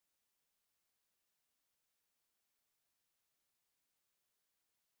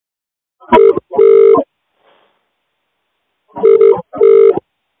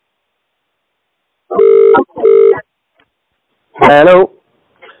Hello.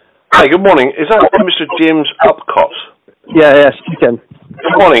 Hi, good morning. Is that Mr. James Upcott? Yeah, yes, you can.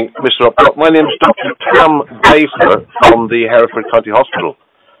 Good morning, Mr. Upcott. My name is Dr. Tam Bafer from the Hereford County Hospital.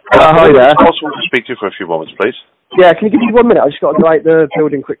 Hi there. It's possible to speak to you for a few moments, please? Yeah, can you give me 1 minute? I just got to go out the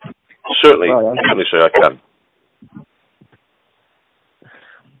building quick. Certainly. Certainly, sir, I can.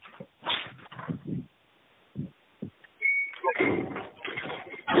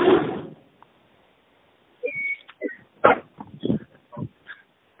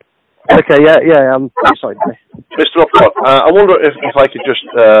 Okay, yeah, I'm sorry. Mr. Upcott, I wonder if I could just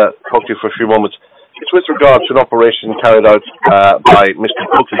talk to you for a few moments. It's with regard to an operation carried out by Mr.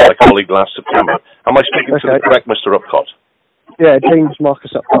 Coakley, my colleague, last September. Am I speaking to the correct Mr. Upcott? Yeah, James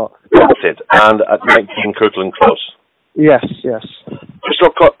Marcus Upcott. That's it. And at 19 Kirkland Close. Yes, yes.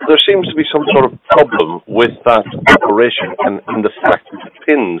 Mr. Upcott, there seems to be some sort of problem with that operation and in the fact that the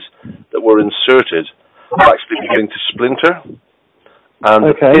pins that were inserted are actually beginning to splinter. And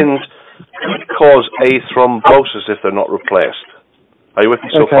the pins could cause a thrombosis if they're not replaced. Are you with me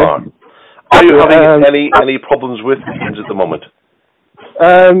so far? Are you having any problems with the pins at the moment?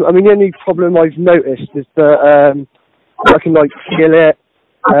 I mean, the only problem I've noticed is that I can feel it.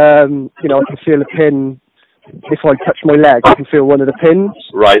 You know, I can feel a pin. If I touch my leg, I can feel one of the pins.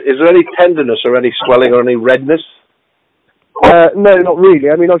 Right. Is there any tenderness or any swelling or any redness? No, not really.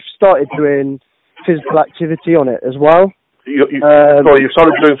 I mean, I've started doing physical activity on it as well. You've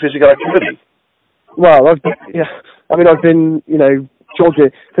started doing physical activity? Well, I've been,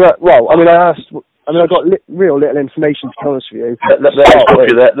 jogging. Well, I got real little information, to be honest with you. Let me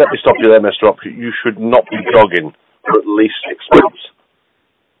stop you there, Mr. Up. You should not be jogging for at least 6 months.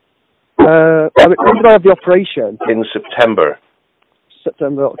 When did I have the operation? In September.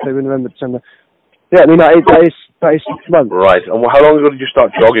 September, October, November, December. Yeah, I mean, that is 6 months. Right. And how long ago did you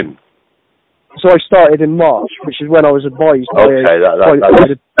start jogging? So I started in March, which is when I was advised by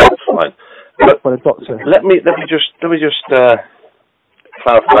that's fine. By the doctor. Let me just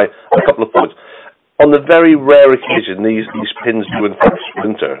clarify a couple of points. On the very rare occasion these pins do in fact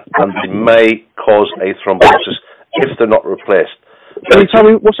splinter, and they may cause a thrombosis if they're not replaced. Can you tell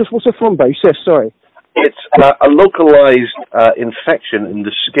me what's a thrombosis? Sorry. It's a localized infection in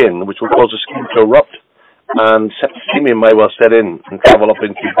the skin which will cause the skin to erupt, and septicemia may well set in and travel up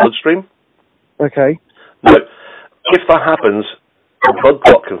into your bloodstream. Okay. Now, if that happens, a blood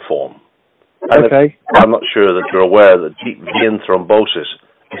clot can form. And I'm not sure that you're aware that deep vein thrombosis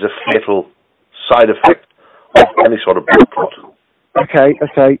is a fatal side effect of any sort of blood clot. Okay.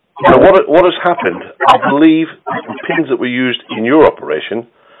 Now, what has happened, I believe the pins that were used in your operation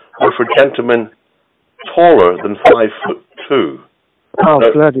were for gentlemen taller than 5'2". Oh,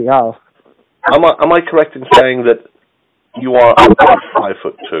 now, bloody hell. Am I correct in saying that you are about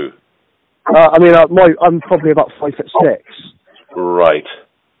 5'2"? I'm probably about 5'6". Right.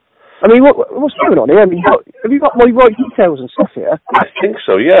 I mean, what's going on here? I mean, have you got my right details and stuff here? I think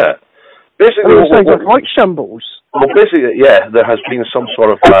so, yeah. Basically, it sounds like right shambles. Well, basically, yeah, there has been some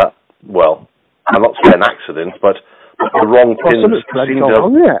sort of, I'm not saying an accident, but the wrong pins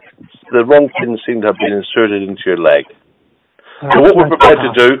seem to have been inserted into your leg. So what we're prepared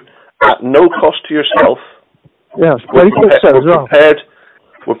to do, at no cost to yourself,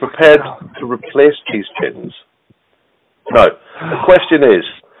 we're prepared to replace these pins. Now, the question is,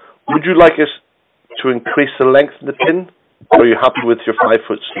 would you like us to increase the length of the pin, or are you happy with your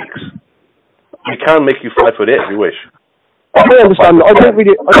 5'6"? We can make you 5'8" if you wish. I don't understand. I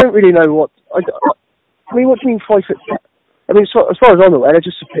don't really know what. I mean, what do you mean 5'6"? I mean, as far as I'm aware, it's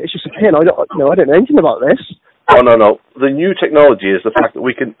just a pin. I don't know anything about this. Oh no. The new technology is the fact that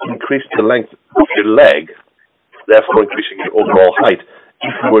we can increase the length of your leg, therefore increasing your overall height.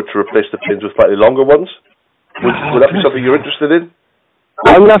 If we were to replace the pins with slightly longer ones, would that be something you're interested in?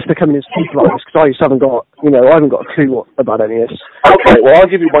 I'm gonna have to come in and speak about this because I just haven't got, I haven't got a clue about any of this. Okay, well I'll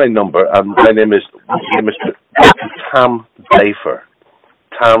give you my number, and my name is Mr. Tam Bafer.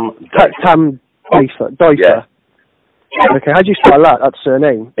 Tam Bafer. Yeah. Okay, how do you spell that? That's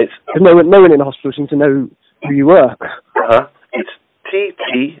surname. It's no one in the hospital seems to know who you were. It's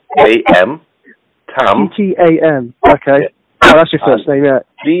T-T-A-M. Tam. T-T-A-M. Okay. Yeah. Oh, that's your first name, yeah.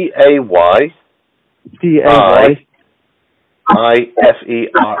 D-A-Y. D-A-Y.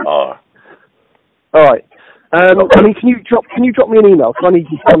 I-F-E-R-R. All right. I mean, can you drop me an email? Because I need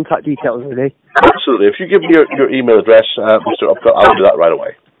your contact details, really. Absolutely. If you give me your email address, Mr. Upcott, I'll do that right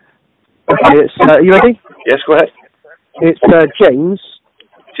away. Okay. It's are you ready? Yes. Go ahead. It's James.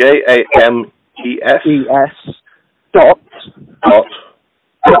 James. E-S. Dot.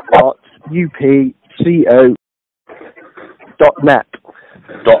 upco.net.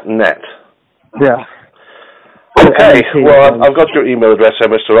 .net. Yeah. Okay, well, I've got your email address here,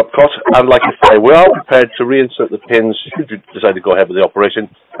 Mr. Upcott, and like I say, we're all prepared to reinsert the pins should you decide to go ahead with the operation,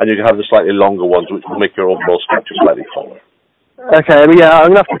 and you can have the slightly longer ones, which will make your overall structure slightly taller. Okay, well, yeah, I'm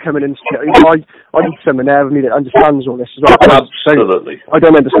going to have to come in and I need someone there with me that understands all this as well. Absolutely. I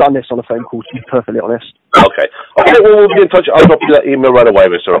don't understand this on a phone call, to be perfectly honest. Okay, well, we'll be in touch. I'll drop you that email right away,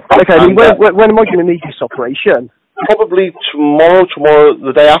 Mr. Upcott. Okay, and, when am I going to need this operation? Probably tomorrow,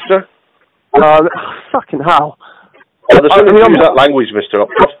 the day after. Fucking hell. Well, there's something to use that language, Mr.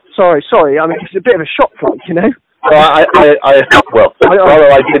 Upcott. Sorry, I mean, it's a bit of a shock, like, you know? Well, I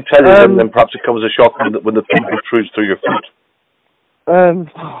did tell you, then perhaps it comes as a shock when the pin protrudes through your foot. Oh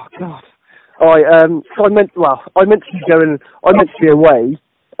God. So I meant to be away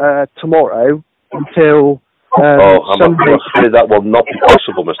tomorrow until I'm afraid that will not be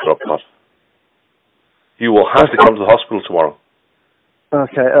possible, Mr. Upcott. You will have to come to the hospital tomorrow.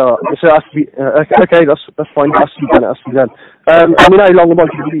 Okay, so it has to be okay. That's fine. It has to be done. I mean, how long am I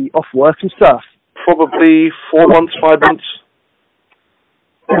going to be off work and stuff? Probably 4 months, 5 months.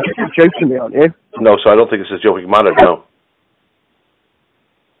 You're joking me, aren't you? No, sir. I don't think it's a joking matter. No.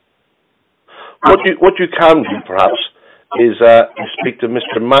 What you can do, perhaps, is speak to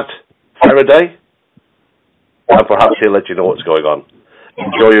Mr. Matt Faraday, and perhaps he'll let you know what's going on.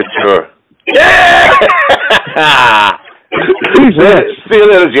 Enjoy your tour. Yeah! Who's this? See you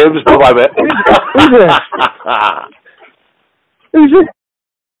later, James. Bye-bye, mate. Who's this? Who's this?